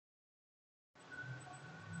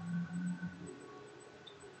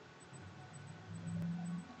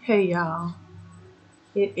Hey y'all,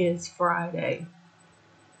 it is Friday.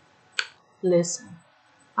 Listen,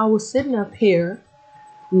 I was sitting up here,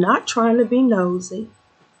 not trying to be nosy,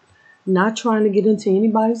 not trying to get into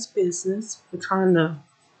anybody's business, but trying to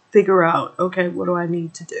figure out, okay, what do I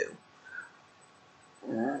need to do?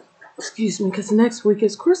 Excuse me, because next week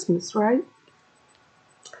is Christmas, right?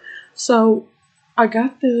 So I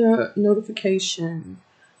got the notification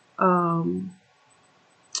um,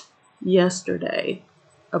 yesterday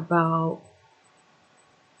about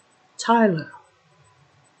Tyler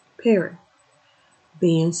Perry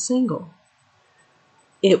being single.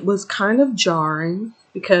 It was kind of jarring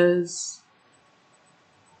because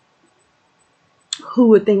who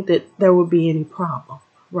would think that there would be any problem,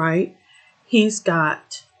 right? He's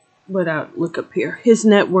got, without look up here, his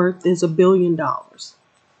net worth is $1 billion.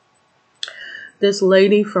 This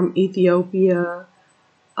lady from Ethiopia,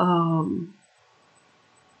 um,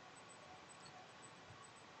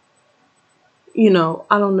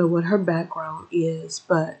 I don't know what her background is,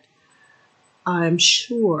 but I'm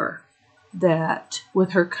sure that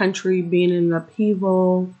with her country being in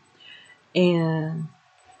upheaval and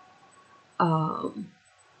um,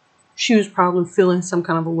 she was probably feeling some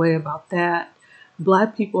kind of a way about that.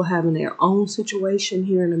 Black people having their own situation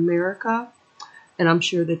here in America, and I'm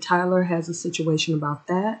sure that Tyler has a situation about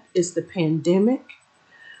that. It's the pandemic.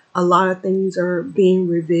 A lot of things are being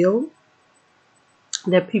revealed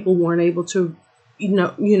that people weren't able to,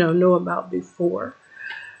 know about before.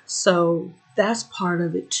 So that's part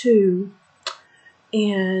of it too.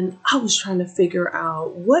 And I was trying to figure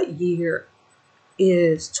out what year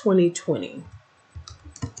is 2020.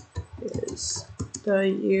 Is the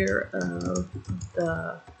year of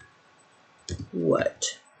the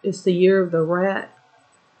what? It's the year of the rat.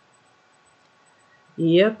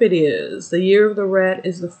 Yep, it is. The year of the rat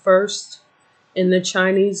is the first in the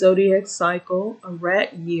Chinese zodiac cycle. A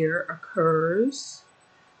rat year occurs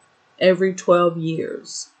every 12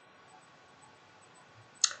 years.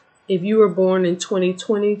 If you were born in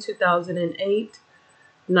 2020, 2008,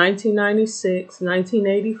 1996,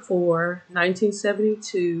 1984,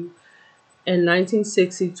 1972, and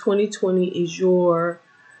 1960, 2020 is your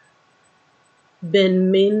Ben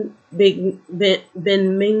Mingnian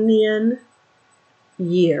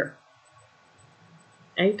year.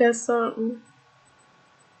 Ain't that something?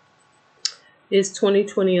 Is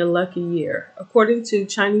 2020 a lucky year? According to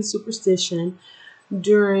Chinese superstition,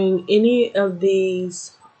 during any of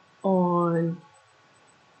these on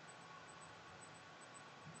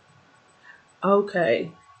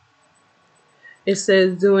okay. It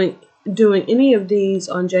says doing any of these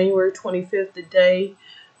on January 25th, the day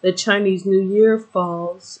the Chinese New Year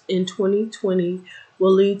falls in 2020,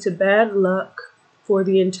 will lead to bad luck for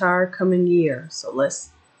the entire coming year. So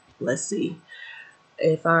let's see.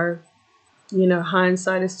 If our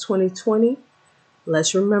hindsight is 2020,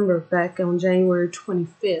 let's remember back on January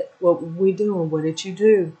 25th, what were we doing? What did you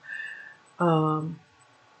do? Um,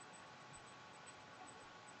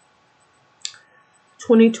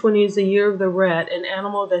 2020 is the year of the rat, an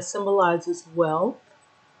animal that symbolizes wealth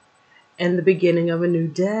and the beginning of a new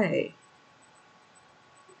day.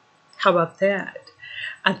 How about that?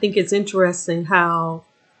 I think it's interesting how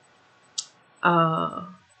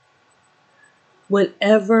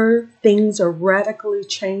whenever things are radically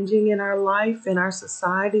changing in our life, in our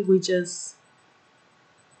society,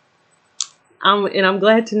 I'm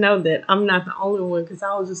glad to know that I'm not the only one, because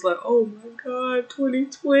I was just like, oh my God,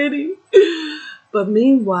 2020. But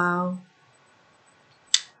meanwhile,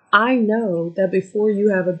 I know that before you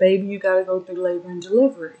have a baby, you got to go through labor and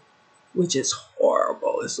delivery, which is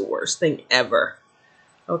horrible. It's the worst thing ever.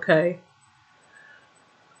 Okay.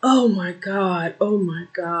 Oh my God. Oh my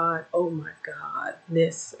God. Oh my God.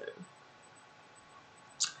 Listen.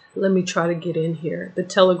 Let me try to get in here. The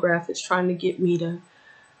Telegraph is trying to get me to.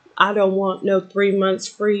 I don't want no 3 months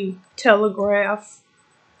free Telegraph.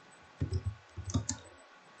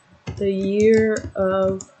 The year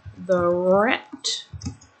of the rat,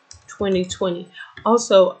 2020.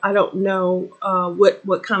 Also, I don't know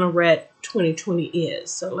what kind of rat 2020 is.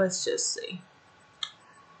 So let's just see.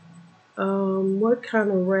 What kind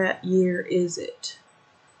of rat year is it?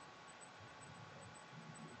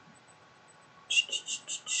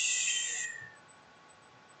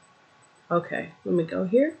 Okay, let me go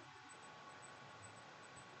here.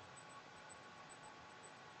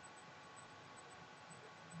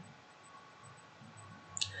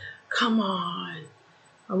 Come on.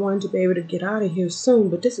 I wanted to be able to get out of here soon,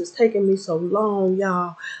 but this is taking me so long,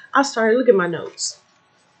 y'all. Look at my notes.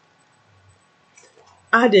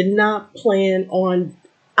 I just planned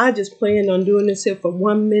on doing this here for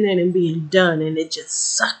 1 minute and being done, and it just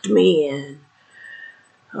sucked me in.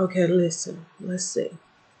 Okay, listen. Let's see.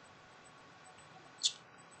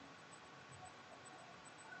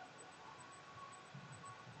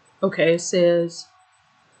 Okay, it says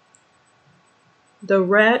the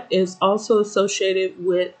rat is also associated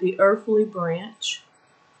with the earthly branch,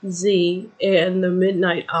 Z, and the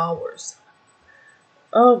midnight hours.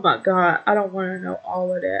 Oh my God, I don't want to know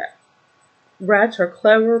all of that. Rats are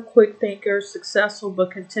clever, quick thinkers, successful,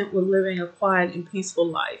 but content with living a quiet and peaceful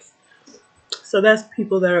life. So that's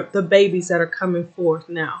people that are the babies that are coming forth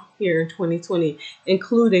now here in 2020,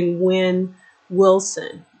 including Wynn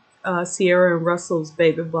Wilson, Sierra and Russell's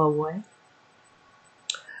baby boy.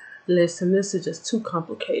 Listen, this is just too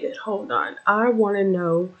complicated. Hold on. I want to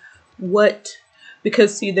know what,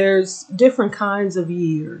 because see, there's different kinds of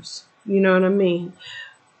years. You know what I mean?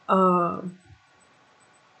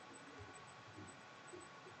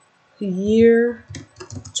 The year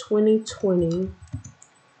 2020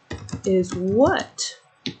 is what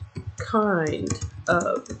kind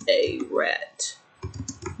of a rat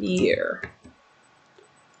year?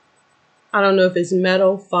 I don't know if it's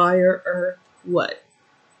metal, fire, earth, what.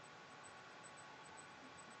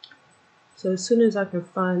 So as soon as I can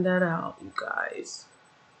find that out, you guys.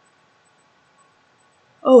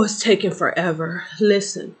 Oh, it's taking forever.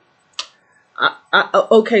 Listen.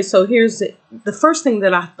 Okay, so here's it. The first thing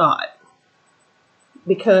that I thought,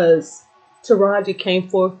 because Taraji came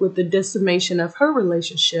forth with the decimation of her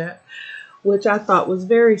relationship, which I thought was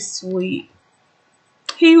very sweet.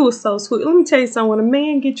 He was so sweet. Let me tell you something. When a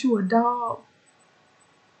man gets you a dog,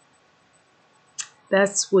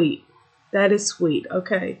 that's sweet. That is sweet.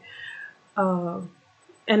 Okay.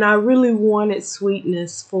 And I really wanted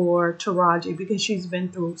sweetness for Taraji because she's been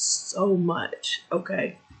through so much.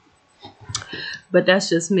 Okay. But that's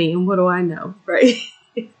just me. And what do I know? Right?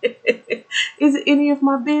 Is it any of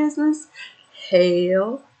my business?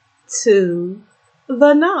 Hell to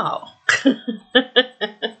the no.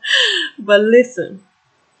 But listen.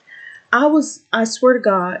 I swear to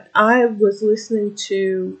God, I was listening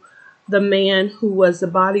to the man who was the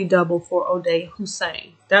body double for O'Day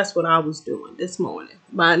Hussein. That's what I was doing this morning,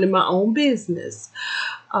 minding my own business.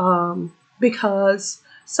 Because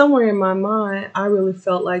somewhere in my mind, I really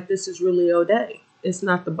felt like this is really O'Day. It's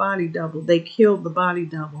not the body double. They killed the body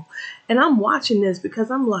double. And I'm watching this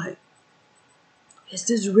because I'm like, is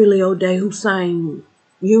this really O'Day Hussein?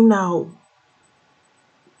 You know.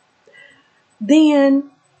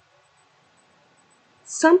 Then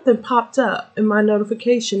something popped up in my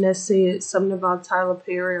notification that said something about Tyler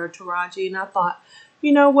Perry or Taraji, and I thought,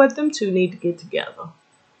 you know what, them two need to get together.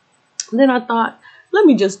 And then I thought, let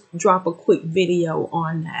me just drop a quick video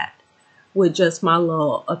on that with just my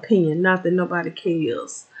little opinion. Not that nobody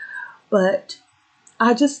cares, but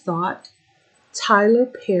I just thought Tyler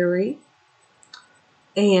Perry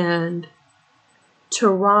and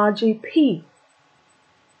Taraji P.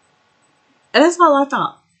 And that's all I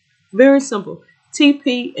thought. Very simple.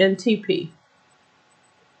 TP and TP.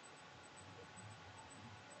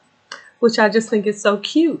 Which I just think is so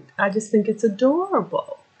cute. I just think it's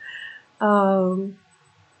adorable. Taraji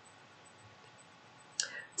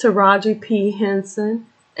P. Henson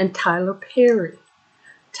and Tyler Perry.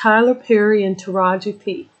 Tyler Perry and Taraji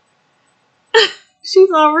P.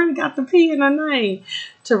 She's already got the P in her name.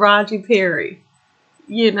 Taraji Perry.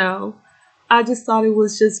 You know, I just thought it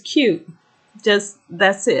was just cute. Just,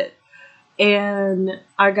 that's it. And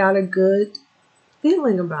I got a good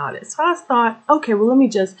feeling about it. So I thought, okay, well, let me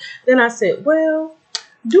just, then I said, well,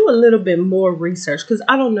 do a little bit more research because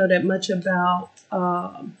I don't know that much about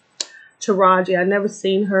Taraji. I never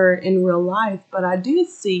seen her in real life, but I did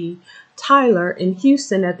see Tyler in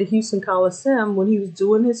Houston at the Houston Coliseum when he was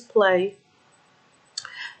doing his play.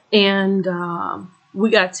 And we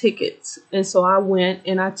got tickets. And so I went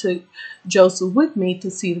and I took Joseph with me to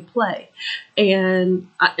see the play and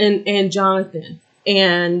Jonathan.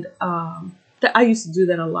 And I used to do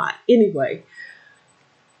that a lot. Anyway,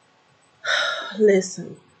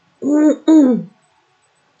 listen, it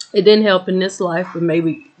didn't help in this life, but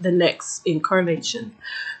maybe the next incarnation.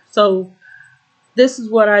 So this is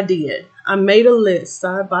what I did. I made a list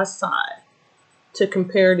side by side to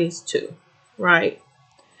compare these two, right?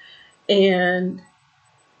 And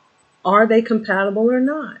are they compatible or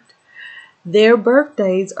not? Their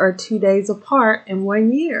birthdays are 2 days apart in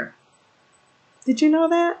 1 year. Did you know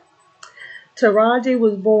that? Taraji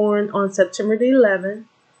was born on September the 11th.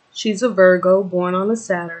 She's a Virgo, born on a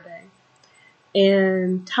Saturday.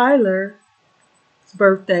 And Tyler's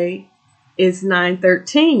birthday is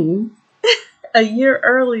 9/13. A year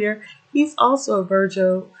earlier, he's also a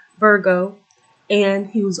Virgo, and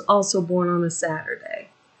he was also born on a Saturday.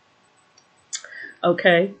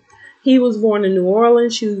 Okay. He was born in New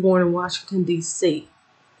Orleans. She was born in Washington, D.C.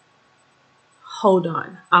 Hold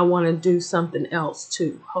on. I want to do something else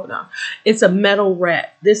too. Hold on. It's a metal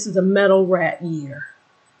rat. This is a metal rat year.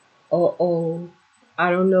 Uh-oh. I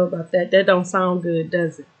don't know about that. That don't sound good,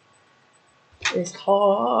 does it? It's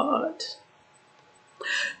hard.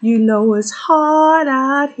 You know it's hard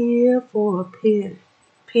out here for a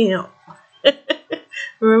pimp.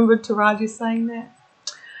 Remember Taraji sang that?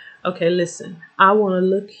 Okay, listen. I want to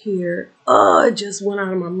look here. Oh, it just went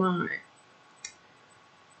out of my mind.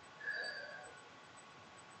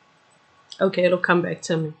 Okay, it'll come back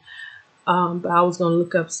to me. But I was going to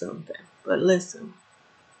look up something. But listen.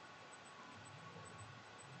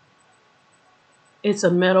 It's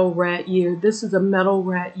a metal rat year. This is a metal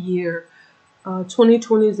rat year.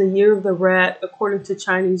 2020 is the year of the rat. According to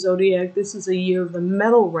Chinese zodiac, this is a year of the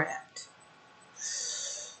metal rat.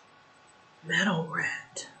 Metal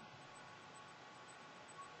rat.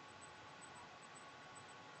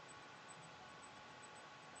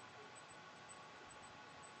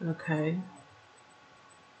 Okay.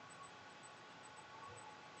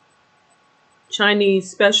 Chinese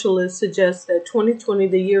specialists suggest that 2020,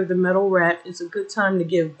 the year of the metal rat, is a good time to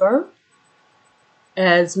give birth,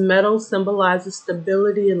 as metal symbolizes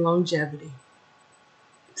stability and longevity.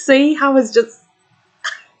 See how it's just...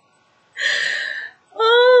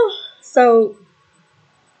 Oh, so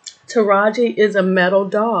Taraji is a metal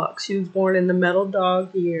dog. She was born in the metal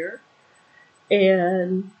dog year.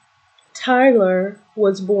 And Tyler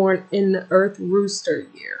was born in the earth rooster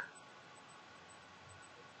year.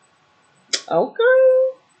 Okay.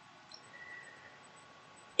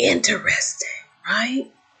 Interesting,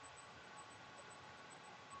 right?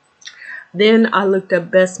 Then I looked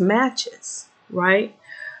at best matches, right?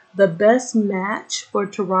 The best match for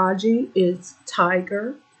Taraji is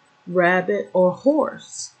tiger, rabbit, or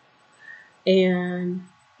horse. And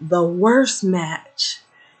the worst match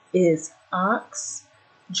is ox,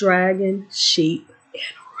 dragon, sheep,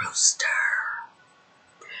 and rooster.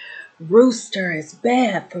 Rooster is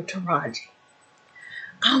bad for Taraji.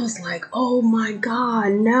 I was like, oh my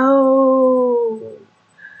God, no.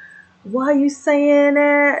 Why are you saying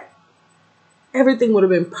that? Everything would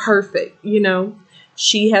have been perfect, you know.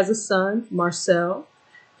 She has a son, Marcel.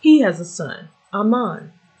 He has a son,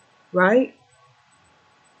 Aman, right?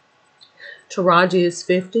 Taraji is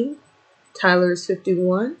 50. Tyler is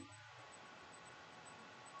 51,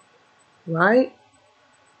 right?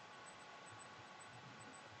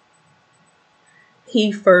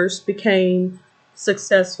 He first became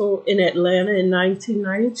successful in Atlanta in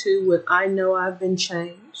 1992 with I Know I've Been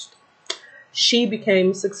Changed. She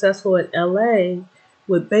became successful in LA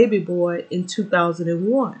with Baby Boy in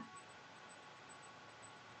 2001.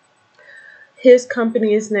 His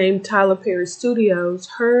company is named Tyler Perry Studios.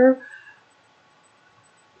 Her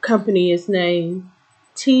company is named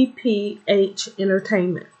TPH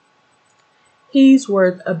Entertainment. He's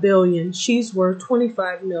worth $1 billion. She's worth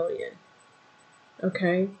 $25 million.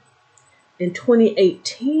 Okay. In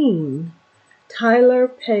 2018, Tyler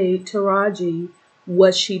paid Taraji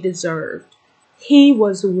what she deserved. He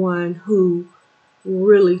was the one who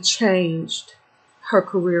really changed her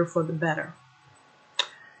career for the better.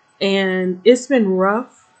 And it's been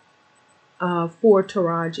rough for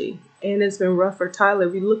Taraji. And it's been rough for Tyler.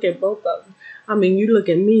 If you look at both of them, I mean, you look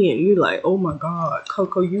at me and you're like, oh my God,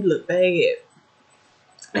 Coco, you look bad.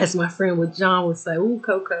 As my friend with John would say, ooh,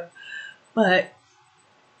 Coco. But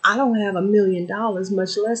I don't have $1 million,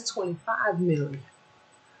 much less 25 million.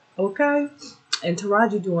 Okay? And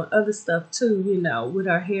Taraji doing other stuff too, you know, with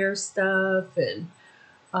her hair stuff. And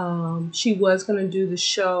she was going to do the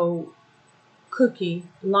show Cookie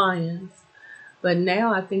Lions. But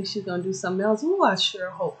now I think she's going to do something else. Ooh, I sure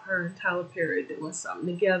hope her and Tyler Perry are doing something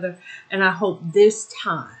together. And I hope this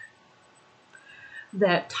time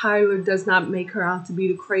that Tyler does not make her out to be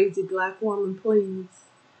the crazy black woman, please.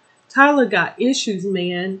 Tyler got issues,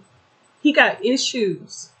 man. He got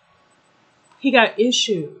issues. He got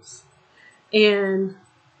issues. And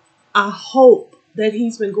I hope that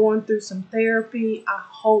he's been going through some therapy. I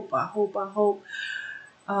hope.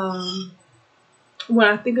 When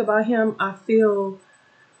I think about him, I feel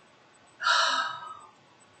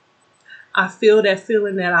that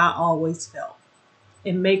feeling that I always felt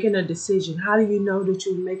in making a decision. How do you know that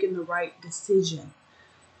you're making the right decision?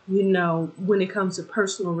 You know, when it comes to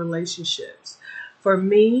personal relationships. For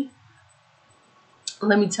me,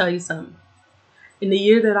 let me tell you something. In the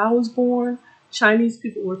year that I was born, Chinese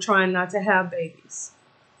people were trying not to have babies.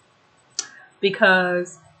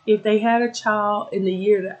 Because if they had a child in the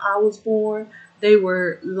year that I was born, they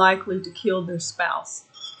were likely to kill their spouse.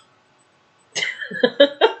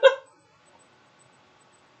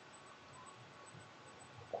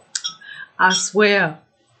 I swear.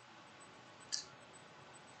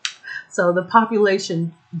 So the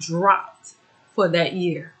population dropped for that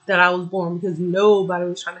year that I was born because nobody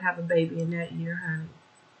was trying to have a baby in that year, honey.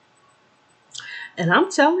 And I'm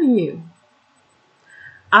telling you,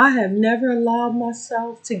 I have never allowed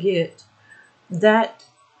myself to get that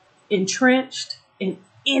entrenched in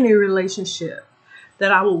any relationship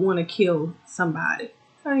that I would want to kill somebody.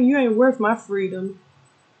 Honey, you ain't worth my freedom.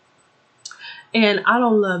 And I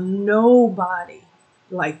don't love nobody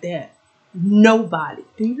like that. Nobody.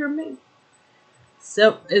 Do you hear me?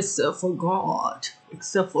 Except for God.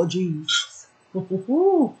 Except for Jesus.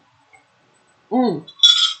 mm.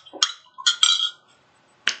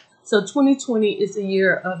 So 2020 is the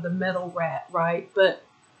year of the metal rat, right? But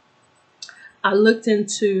I looked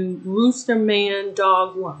into rooster man,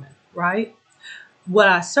 dog woman, right? What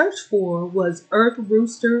I searched for was earth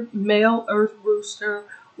rooster, male earth rooster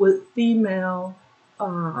with female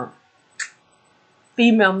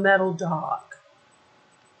metal dog.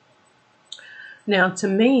 Now, to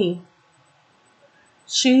me,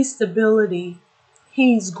 she's stability,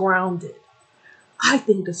 he's grounded. I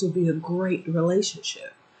think this would be a great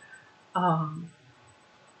relationship.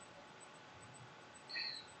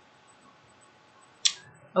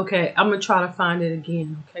 Okay, I'm going to try to find it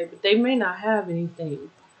again, okay? But they may not have anything.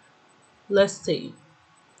 Let's see.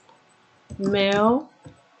 Male,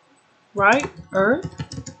 right? Earth,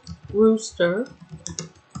 rooster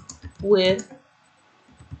with,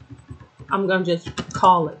 I'm going to just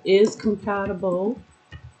call it, is compatible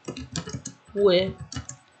with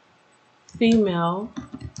female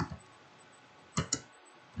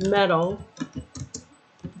metal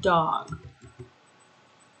dog.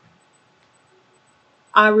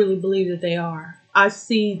 I really believe that they are. I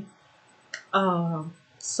see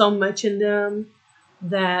so much in them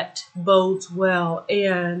that bodes well,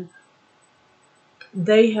 and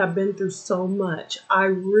they have been through so much. I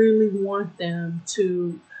really want them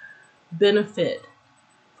to benefit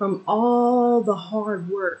from all the hard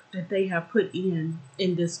work that they have put in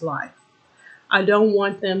this life. I don't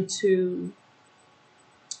want them to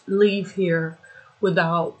leave here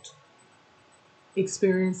without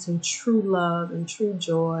experiencing true love and true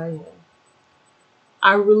joy.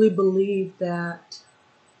 I really believe that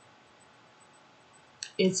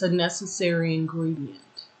it's a necessary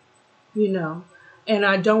ingredient, you know, and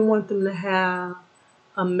I don't want them to have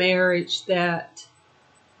a marriage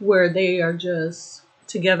where they are just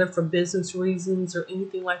together for business reasons or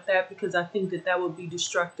anything like that, because I think that would be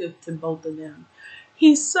destructive to both of them.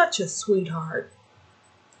 He's such a sweetheart.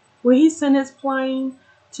 When he sent his plane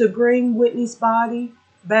to bring Whitney's body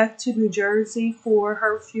back to New Jersey for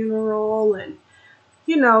her funeral, and,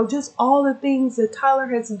 you know, just all the things that Tyler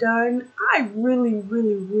has done, I really,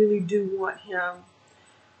 really, really do want him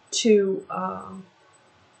to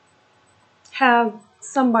have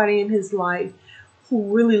somebody in his life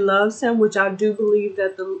who really loves him, which I do believe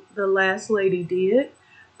that the last lady did.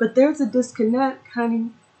 But there's a disconnect,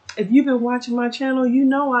 honey. If you've been watching my channel, you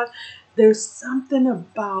know there's something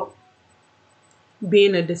about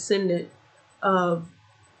being a descendant of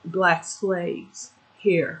black slaves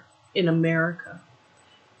here in America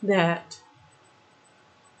that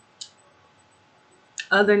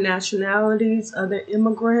other nationalities, other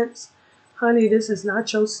immigrants, honey, this is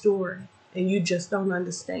not your story, and you just don't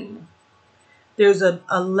understand. There's a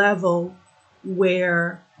level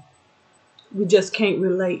where we just can't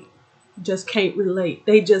relate. Just can't relate.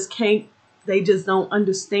 They just don't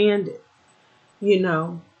understand it, you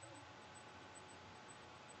know.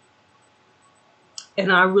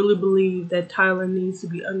 And I really believe that Tyler needs to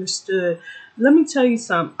be understood. Let me tell you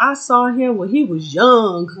something. I saw him when he was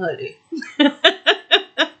young, honey.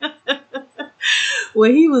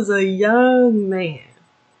 When he was a young man.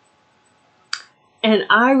 And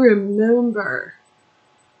I remember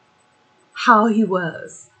how he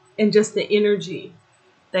was and just the energy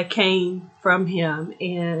that came from him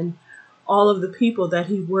and all of the people that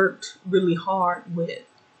he worked really hard with.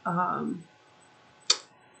 And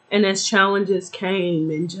as challenges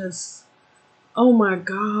came and just, oh my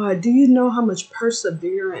God, do you know how much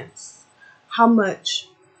perseverance, how much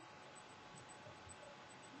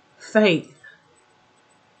faith?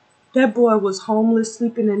 That boy was homeless,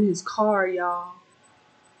 sleeping in his car, y'all.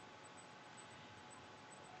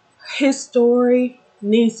 His story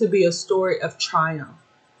needs to be a story of triumph.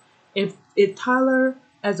 If Tyler,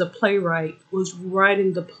 as a playwright, was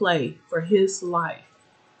writing the play for his life,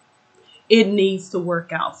 it needs to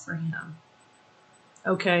work out for him.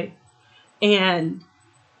 Okay? And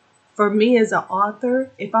for me as an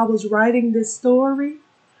author, if I was writing this story,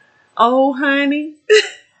 oh, honey,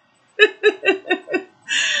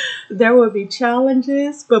 There will be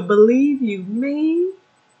challenges, but believe you me,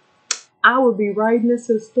 I will be writing this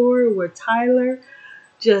a story where Tyler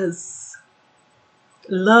just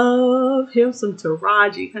love him some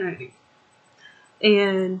Taraji, honey.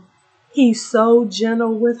 And he's so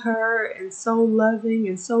gentle with her and so loving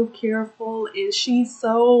and so careful, and she's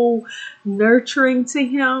so nurturing to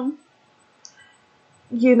him,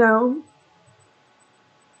 you know.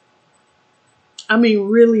 I mean,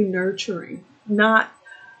 really nurturing, not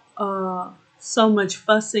so much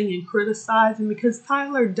fussing and criticizing, because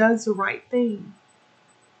Tyler does the right thing.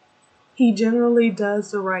 He generally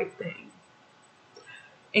does the right thing.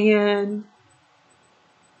 And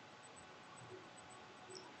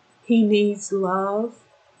he needs love,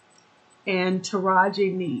 and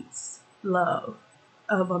Taraji needs love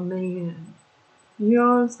of a man. You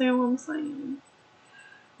understand what I'm saying?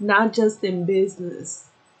 Not just in business,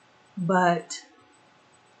 but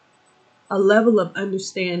a level of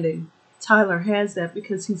understanding. Tyler has that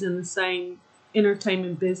because he's in the same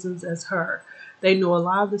entertainment business as her. They know a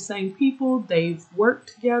lot of the same people. They've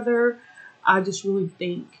worked together. I just really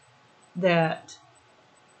think that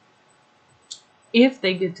if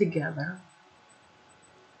they get together,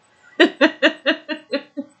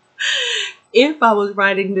 if I was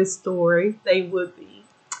writing this story, they would be.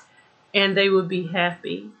 And they would be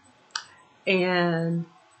happy. And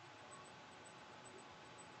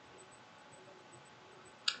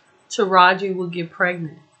Taraji will get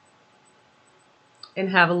pregnant and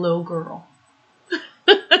have a little girl.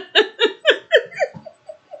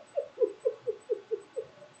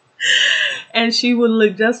 And she would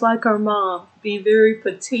look just like her mom, be very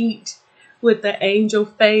petite with the angel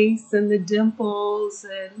face and the dimples.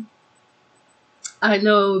 And I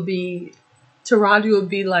know it would be, Taraji would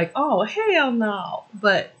be like, oh, hell no.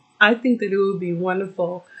 But I think that it would be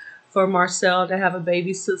wonderful for Marcel to have a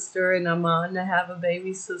baby sister, and Aman to have a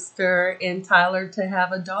baby sister, and Tyler to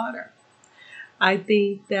have a daughter. I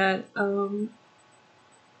think that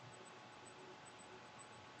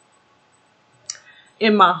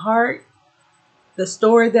in my heart, the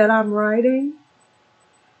story that I'm writing,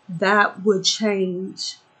 that would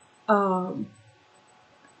change. That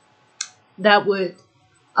would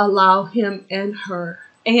allow him and her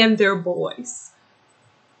and their boys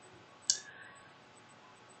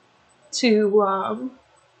to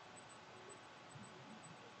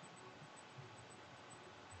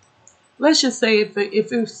let's just say if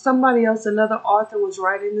it was somebody else, another author was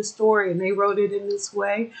writing the story and they wrote it in this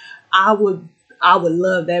way, I would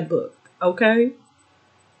love that book. Okay,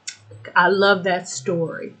 I love that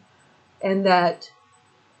story, and that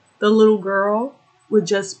the little girl would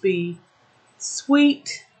just be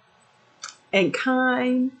sweet and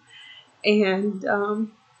kind, and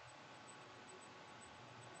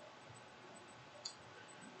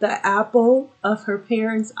the apple of her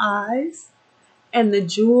parents' eyes, and the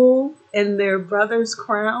jewel in their brothers'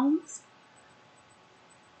 crowns.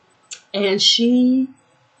 And she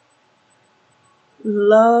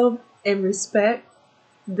loved and respect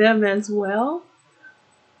them as well.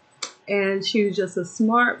 And she was just a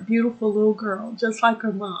smart, beautiful little girl, just like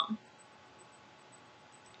her mom.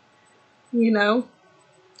 You know?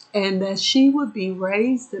 And that she would be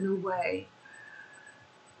raised in a way,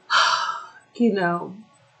 you know,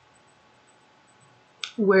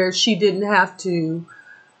 where she didn't have to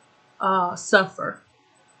suffer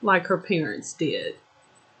like her parents did.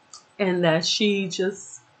 And that she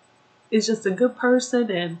just is just a good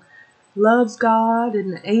person and loves God,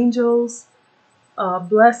 and the angels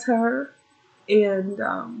bless her. And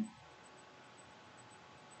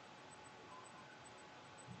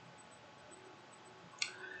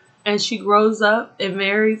she grows up and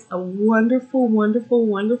marries a wonderful, wonderful,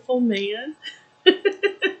 wonderful man.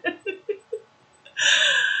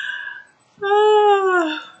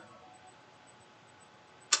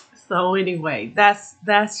 So anyway, that's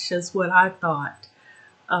just what I thought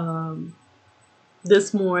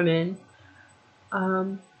this morning.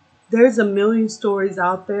 There's a million stories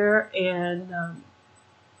out there, and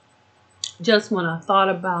just when I thought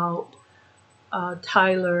about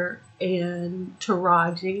Tyler and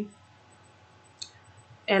Taraji,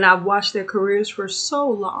 and I've watched their careers for so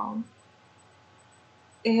long,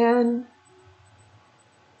 and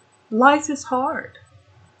life is hard.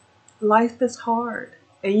 Life is hard,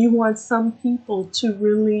 and you want some people to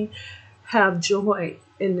really have joy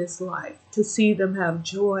in this life, to see them have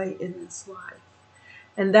joy in this life.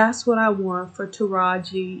 And that's what I want for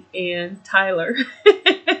Taraji and Tyler.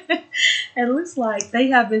 And it looks like they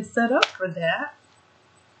have been set up for that.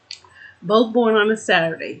 Both born on a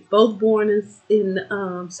Saturday. Both born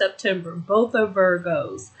in September. Both are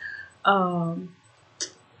Virgos.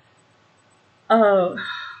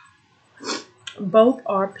 Both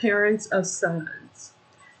are parents of sons.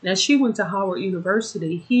 Now, she went to Howard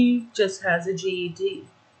University. He just has a GED.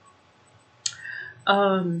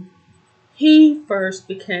 He first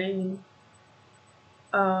became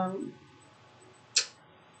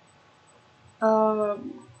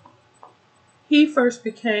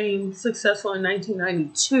successful in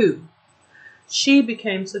 1992. She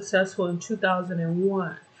became successful in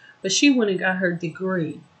 2001, but she went and got her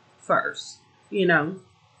degree first, you know.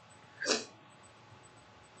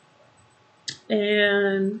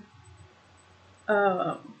 And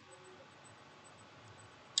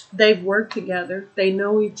they've worked together. They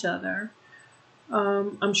know each other.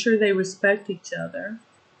 I'm sure they respect each other.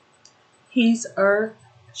 He's earth,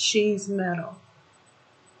 she's metal.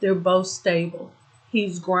 They're both stable.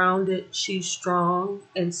 He's grounded, she's strong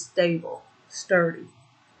and stable, sturdy.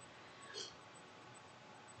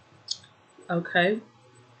 Okay.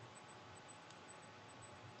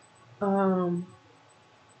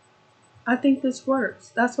 I think this works.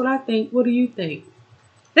 That's what I think. What do you think?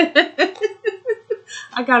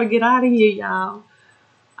 I gotta get out of here, y'all.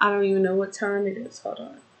 I don't even know what time it is. Hold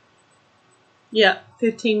on. Yeah,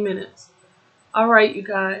 15 minutes. All right, you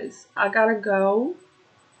guys. I gotta go.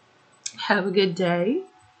 Have a good day.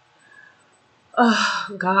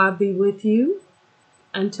 God be with you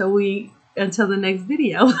until the next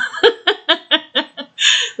video.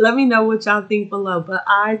 Let me know what y'all think below. But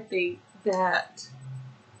I think that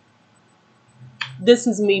this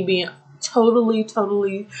is me being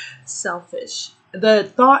totally selfish. The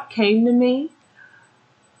thought came to me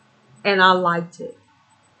and I liked it.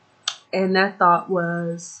 And that thought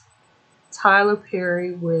was Tyler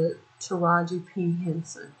Perry with Taraji P.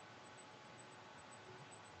 Henson.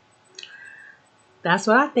 That's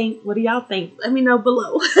what I think. What do y'all think? Let me know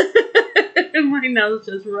below. My nose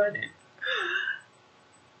just running.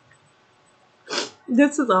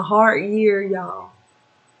 This is a hard year, y'all.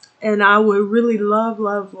 And I would really love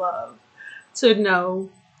to know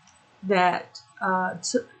that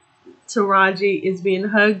Taraji is being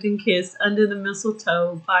hugged and kissed under the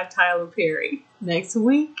mistletoe by Tyler Perry next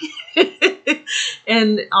week.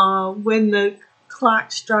 And when the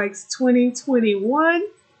clock strikes 2021,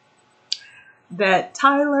 that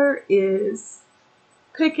Tyler is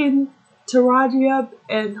picking Taraji up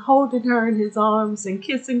and holding her in his arms and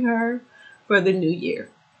kissing her for the new year.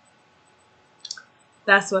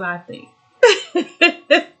 That's what I think.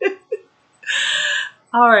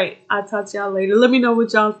 All right, I'll talk to y'all later. Let me know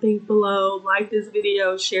what y'all think below. Like this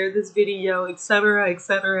video, share this video, etc.,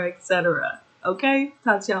 etc., etc. Okay?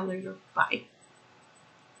 Talk to y'all later. Bye.